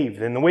behave,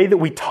 in the way that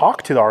we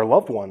talk to our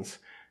loved ones,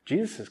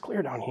 Jesus is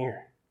clear down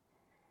here.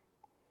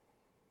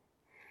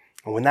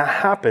 And when that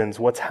happens,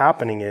 what's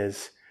happening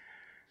is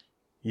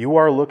you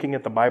are looking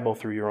at the Bible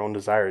through your own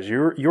desires.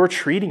 You're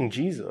treating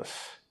Jesus.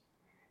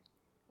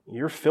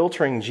 You're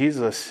filtering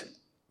Jesus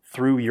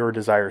through your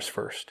desires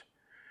first.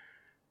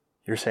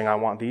 You're saying, I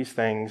want these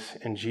things,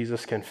 and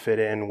Jesus can fit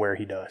in where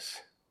he does.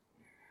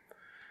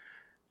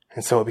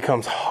 And so it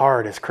becomes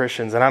hard as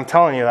Christians. And I'm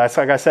telling you, that's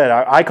like I said,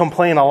 I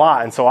complain a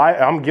lot. And so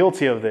I'm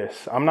guilty of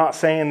this. I'm not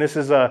saying this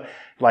is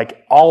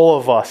all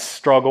of us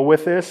struggle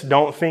with this.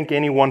 Don't think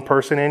any one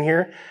person in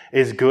here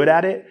is good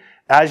at it.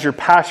 As your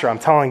pastor, I'm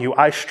telling you,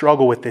 I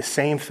struggle with this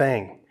same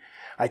thing.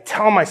 I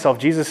tell myself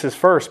Jesus is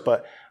first,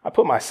 but I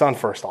put my son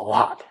first a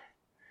lot.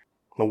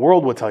 The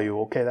world would tell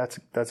you, okay,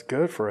 that's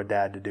good for a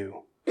dad to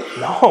do.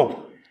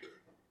 No.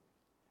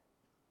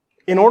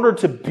 In order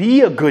to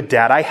be a good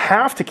dad, I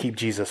have to keep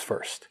Jesus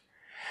first.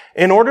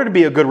 In order to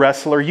be a good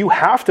wrestler, you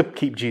have to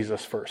keep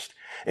Jesus first.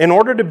 In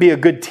order to be a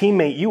good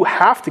teammate, you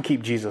have to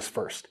keep Jesus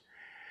first.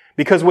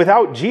 Because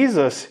without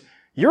Jesus,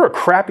 you're a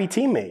crappy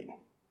teammate.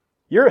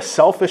 You're a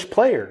selfish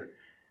player.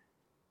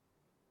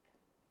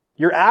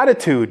 Your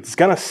attitude is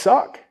going to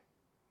suck.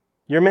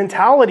 Your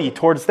mentality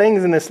towards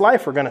things in this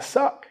life are going to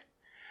suck.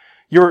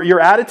 Your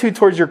attitude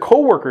towards your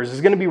coworkers is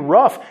going to be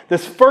rough.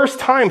 This first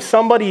time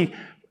somebody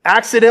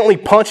accidentally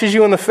punches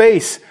you in the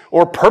face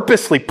or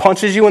purposely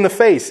punches you in the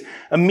face,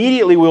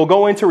 immediately we'll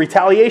go into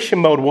retaliation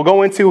mode. We'll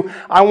go into,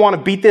 I want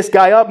to beat this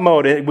guy up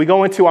mode. We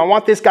go into, I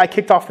want this guy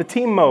kicked off the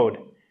team mode.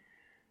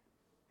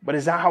 But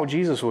is that how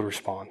Jesus would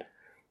respond?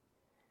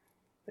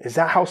 Is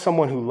that how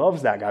someone who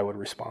loves that guy would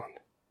respond?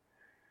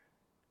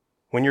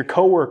 When your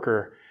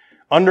coworker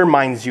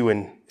undermines you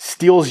and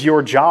steals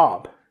your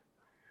job,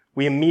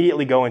 we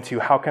immediately go into,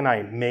 how can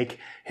I make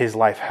his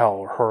life hell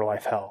or her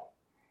life hell?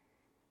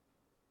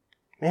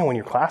 Man, when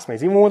your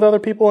classmates, even with other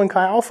people in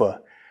Chi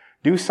Alpha,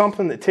 do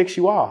something that ticks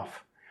you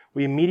off,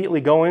 we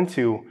immediately go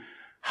into,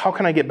 how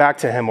can I get back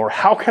to him, or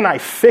how can I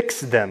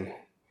fix them?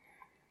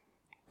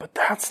 But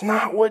that's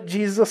not what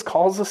Jesus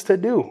calls us to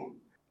do.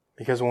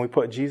 Because when we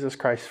put Jesus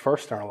Christ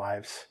first in our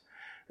lives,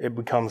 it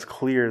becomes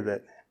clear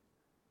that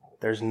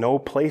there's no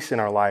place in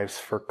our lives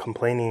for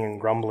complaining and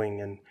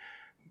grumbling and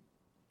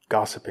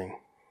gossiping.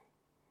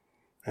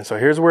 And so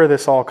here's where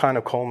this all kind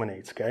of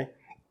culminates, okay?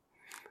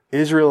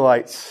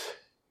 Israelites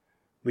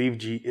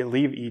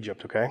leave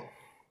Egypt, okay?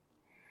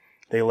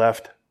 They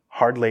left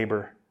hard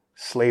labor,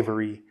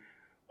 slavery,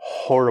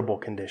 horrible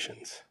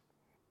conditions.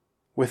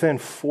 Within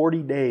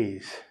 40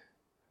 days,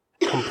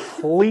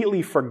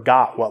 completely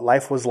forgot what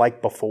life was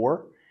like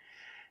before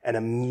and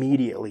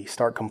immediately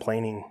start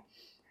complaining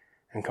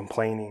and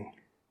complaining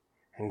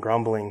and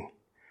grumbling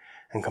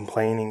and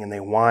complaining, and they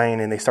whine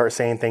and they start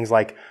saying things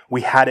like,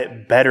 we had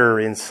it better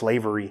in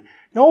slavery.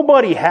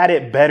 Nobody had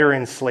it better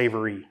in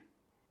slavery.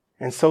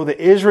 And so the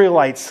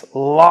Israelites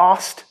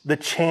lost the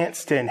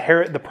chance to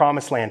inherit the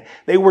promised land.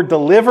 They were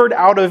delivered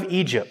out of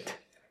Egypt,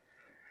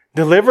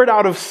 delivered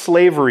out of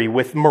slavery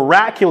with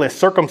miraculous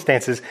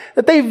circumstances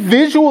that they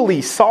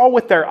visually saw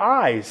with their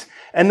eyes.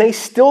 And they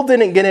still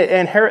didn't get to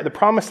inherit the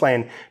promised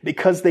land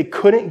because they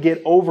couldn't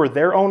get over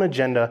their own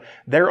agenda,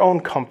 their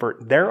own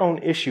comfort, their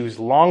own issues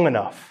long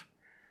enough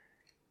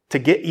to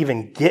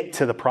get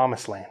to the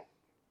promised land.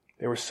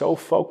 They were so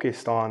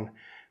focused on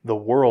the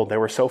world. They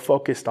were so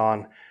focused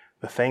on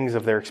the things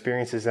of their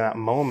experiences in that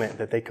moment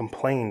that they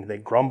complained, they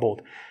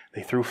grumbled,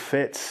 they threw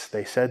fits,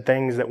 they said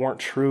things that weren't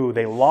true.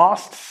 They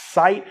lost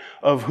sight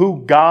of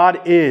who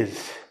God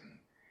is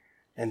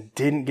and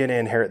didn't get to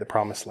inherit the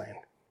promised land.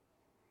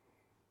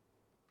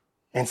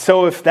 And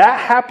so if that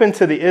happened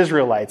to the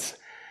Israelites,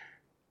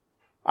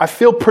 I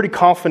feel pretty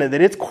confident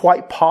that it's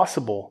quite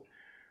possible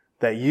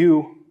that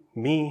you,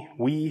 me,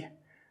 we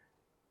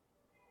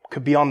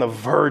could be on the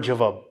verge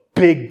of a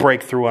big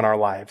breakthrough in our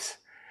lives.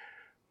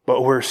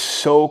 But we're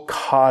so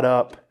caught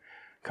up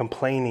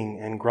complaining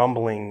and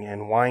grumbling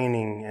and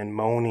whining and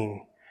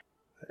moaning.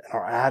 And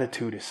our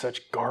attitude is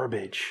such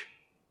garbage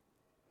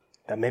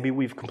that maybe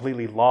we've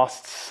completely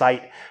lost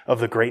sight of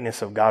the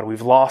greatness of God.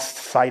 We've lost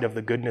sight of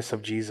the goodness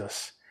of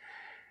Jesus.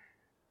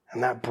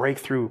 And that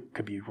breakthrough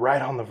could be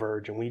right on the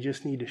verge, and we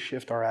just need to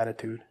shift our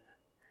attitude.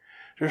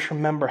 Just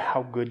remember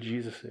how good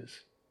Jesus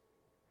is.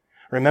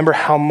 Remember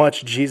how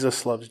much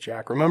Jesus loves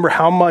Jack. Remember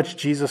how much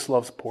Jesus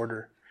loves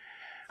Porter.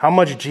 How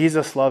much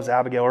Jesus loves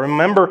Abigail.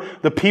 Remember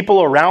the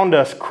people around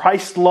us,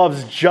 Christ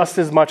loves just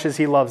as much as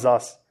he loves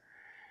us.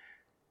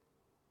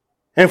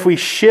 And if we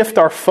shift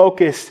our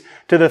focus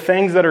to the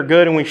things that are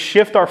good and we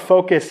shift our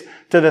focus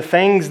to the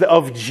things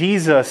of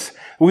Jesus,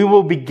 we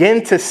will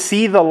begin to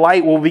see the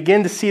light. We'll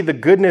begin to see the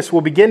goodness.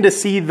 We'll begin to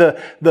see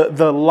the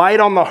light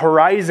on the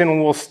horizon.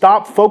 And we'll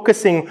stop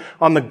focusing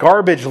on the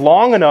garbage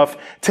long enough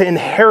to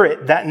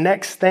inherit that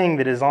next thing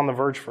that is on the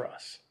verge for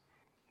us.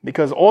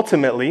 Because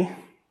ultimately,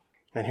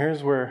 and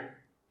here's where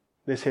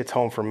this hits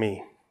home for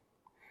me.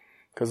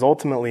 Because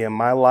ultimately in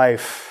my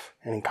life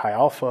and in Chi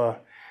Alpha,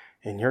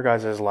 in your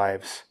guys'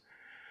 lives,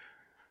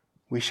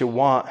 we should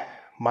want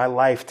my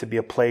life to be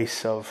a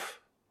place of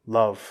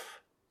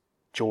love,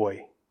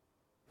 joy,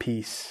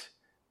 peace,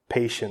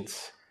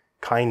 patience,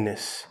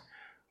 kindness,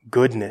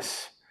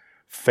 goodness,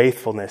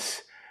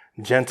 faithfulness,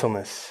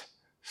 gentleness,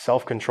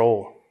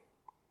 self-control.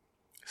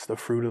 It's the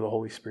fruit of the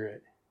Holy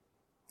Spirit.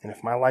 And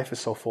if my life is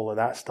so full of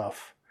that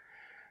stuff,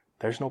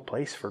 there's no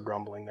place for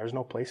grumbling. There's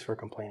no place for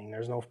complaining.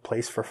 There's no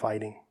place for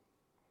fighting.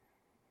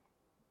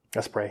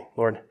 Let's pray.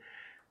 Lord,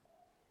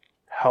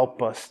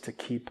 help us to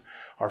keep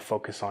our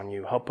focus on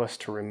you. Help us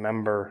to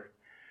remember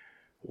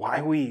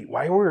why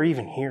we're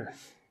even here.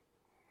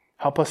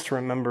 Help us to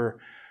remember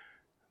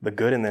the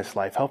good in this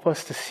life. Help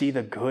us to see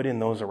the good in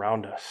those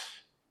around us.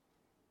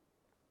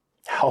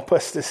 Help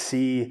us to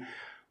see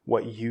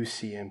what you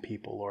see in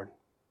people, Lord.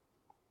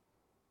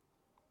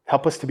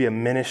 Help us to be a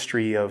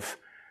ministry of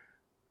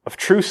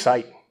true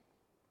sight.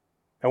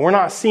 And we're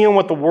not seeing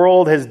what the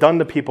world has done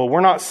to people.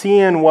 We're not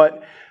seeing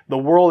what the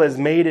world has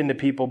made into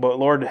people. But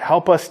Lord,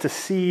 help us to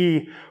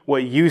see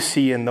what you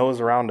see in those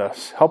around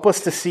us. Help us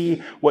to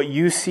see what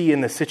you see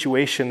in the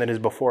situation that is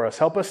before us.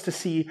 Help us to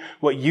see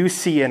what you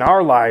see in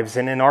our lives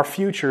and in our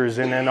futures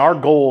and in our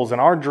goals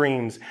and our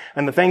dreams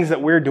and the things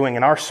that we're doing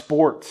in our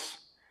sports.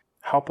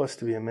 Help us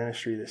to be a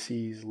ministry that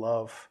sees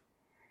love.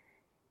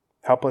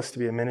 Help us to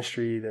be a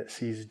ministry that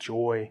sees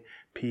joy,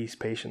 peace,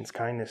 patience,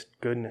 kindness,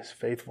 goodness,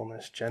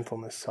 faithfulness,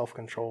 gentleness,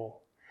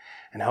 self-control.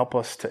 And help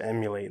us to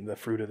emulate the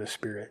fruit of the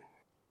Spirit.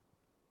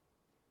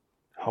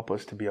 Help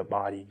us to be a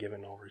body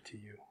given over to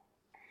you.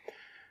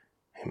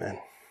 Amen.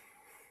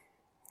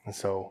 And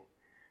so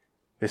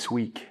this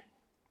week,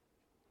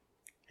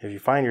 if you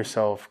find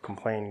yourself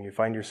complaining, you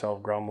find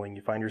yourself grumbling,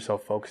 you find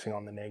yourself focusing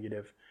on the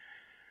negative,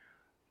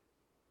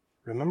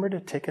 remember to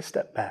take a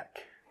step back.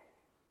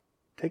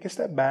 Take a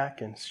step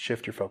back and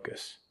shift your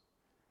focus.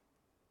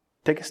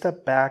 Take a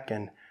step back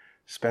and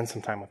spend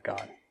some time with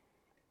God.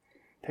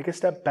 Take a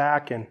step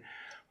back and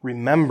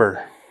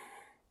remember.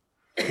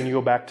 Can you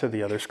go back to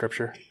the other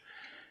scripture?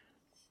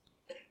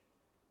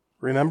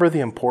 Remember the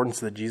importance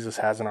that Jesus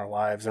has in our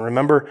lives, and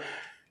remember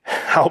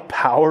how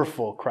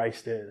powerful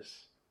Christ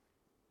is.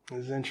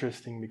 This is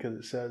interesting because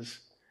it says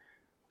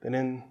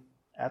that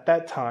at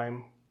that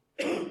time,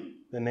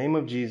 the name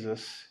of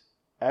Jesus,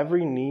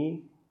 every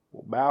knee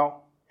will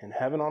bow in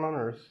heaven and on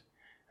earth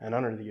and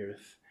under the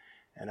earth,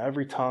 and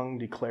every tongue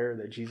declare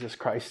that Jesus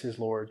Christ is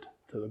Lord,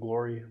 to the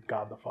glory of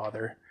God the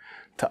Father.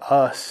 To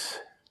us,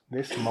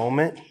 this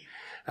moment,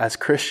 as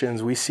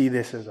Christians, we see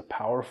this as a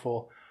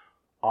powerful,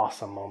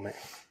 awesome moment.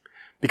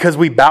 Because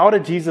we bow to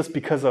Jesus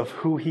because of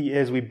who He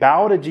is. We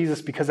bow to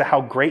Jesus because of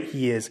how great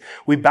He is.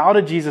 We bow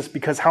to Jesus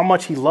because how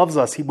much He loves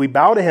us. We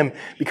bow to Him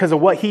because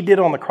of what He did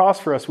on the cross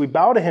for us. We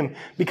bow to Him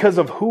because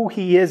of who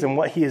He is and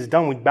what He has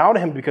done. We bow to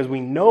Him because we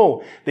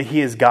know that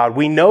He is God.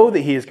 We know that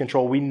He is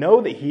control. We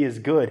know that He is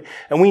good.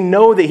 And we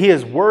know that He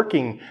is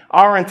working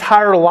our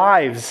entire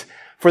lives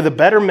for the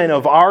betterment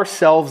of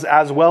ourselves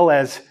as well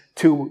as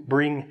to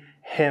bring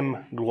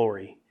Him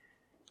glory.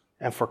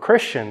 And for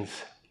Christians,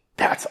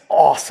 that's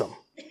awesome.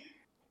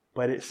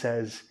 But it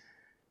says,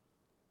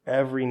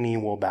 every knee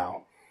will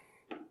bow.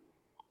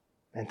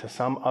 And to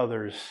some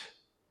others,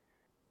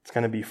 it's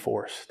going to be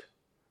forced.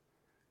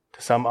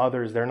 To some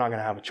others, they're not going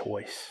to have a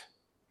choice.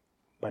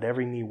 But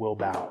every knee will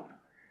bow.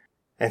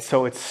 And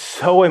so it's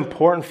so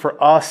important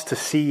for us to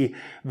see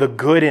the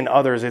good in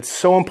others. It's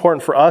so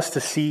important for us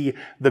to see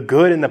the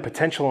good and the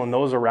potential in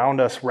those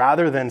around us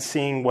rather than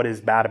seeing what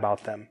is bad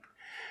about them.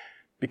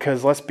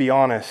 Because let's be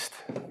honest,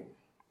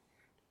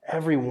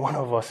 every one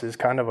of us is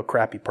kind of a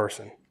crappy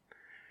person.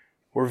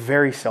 We're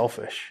very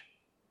selfish.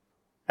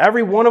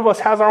 Every one of us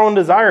has our own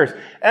desires.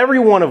 Every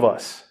one of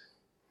us.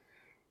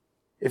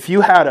 If you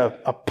had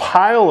a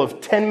pile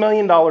of $10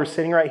 million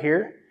sitting right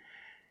here,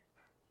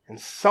 and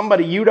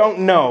somebody you don't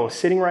know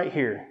sitting right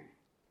here,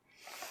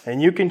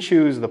 and you can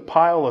choose the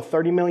pile of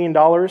 $30 million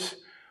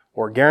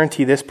or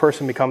guarantee this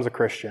person becomes a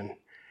Christian,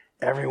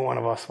 every one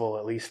of us will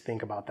at least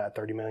think about that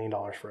 $30 million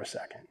for a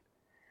second.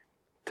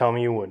 Tell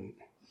me you wouldn't.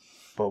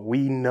 But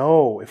we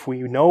know, if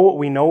we know what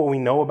we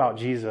know about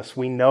Jesus,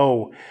 we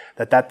know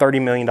that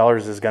 $30 million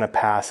is going to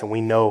pass, and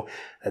we know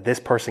that this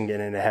person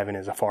getting into heaven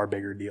is a far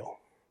bigger deal.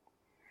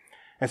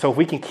 And so if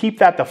we can keep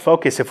that the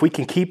focus, if we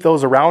can keep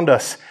those around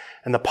us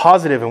and the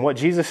positive and what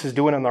Jesus is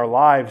doing in our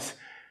lives,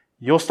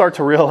 you'll start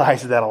to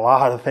realize that a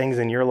lot of things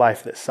in your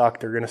life that suck,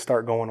 they're going to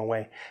start going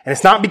away. And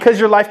it's not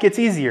because your life gets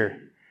easier.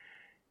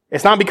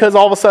 It's not because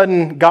all of a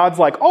sudden God's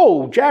like,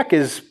 oh, Jack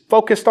is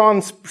focused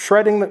on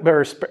spreading the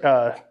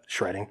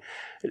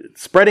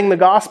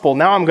gospel.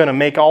 Now I'm going to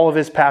make all of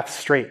his paths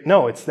straight.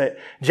 No, it's that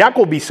Jack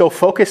will be so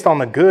focused on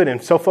the good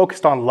and so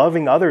focused on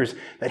loving others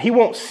that he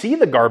won't see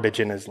the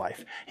garbage in his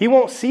life. He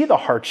won't see the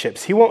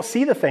hardships. He won't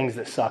see the things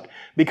that suck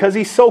because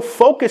he's so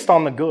focused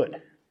on the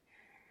good.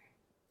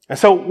 And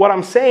so what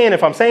I'm saying,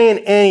 if I'm saying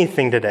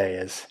anything today,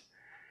 is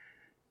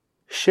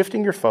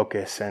shifting your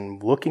focus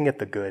and looking at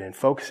the good and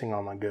focusing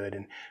on the good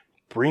and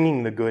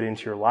bringing the good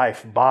into your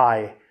life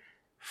by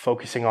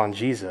focusing on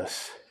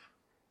Jesus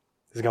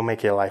is going to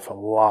make your life a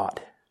lot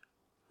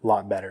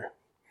better.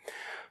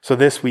 So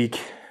this week,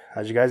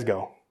 as you guys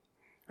go,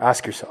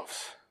 ask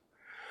yourselves,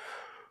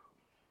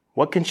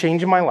 what can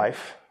change in my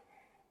life?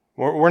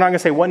 We're not going to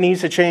say what needs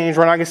to change.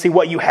 We're not going to say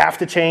what you have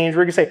to change.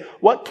 We're going to say,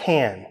 what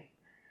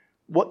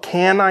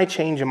can I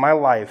change in my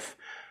life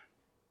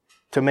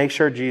to make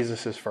sure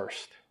Jesus is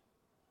first?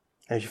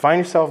 And if you find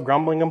yourself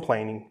grumbling and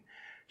complaining,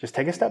 just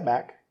take a step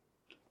back.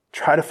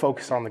 Try to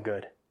focus on the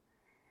good.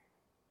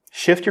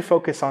 Shift your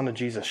focus onto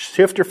Jesus.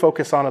 Shift your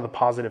focus onto the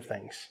positive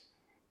things.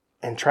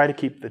 And try to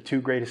keep the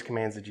two greatest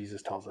commands that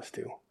Jesus tells us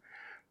to.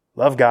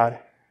 Love God.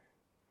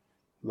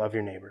 Love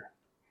your neighbor.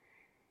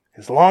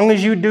 As long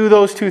as you do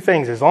those two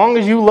things, as long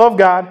as you love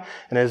God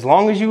and as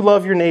long as you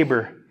love your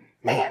neighbor,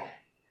 man,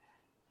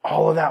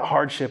 all of that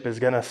hardship is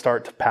going to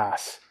start to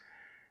pass.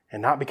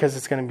 And not because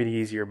it's going to be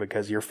easier,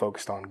 because you're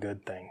focused on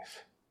good things.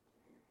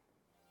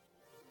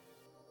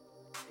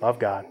 Love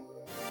God.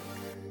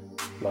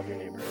 Love your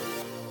neighbor.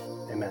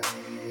 Amen.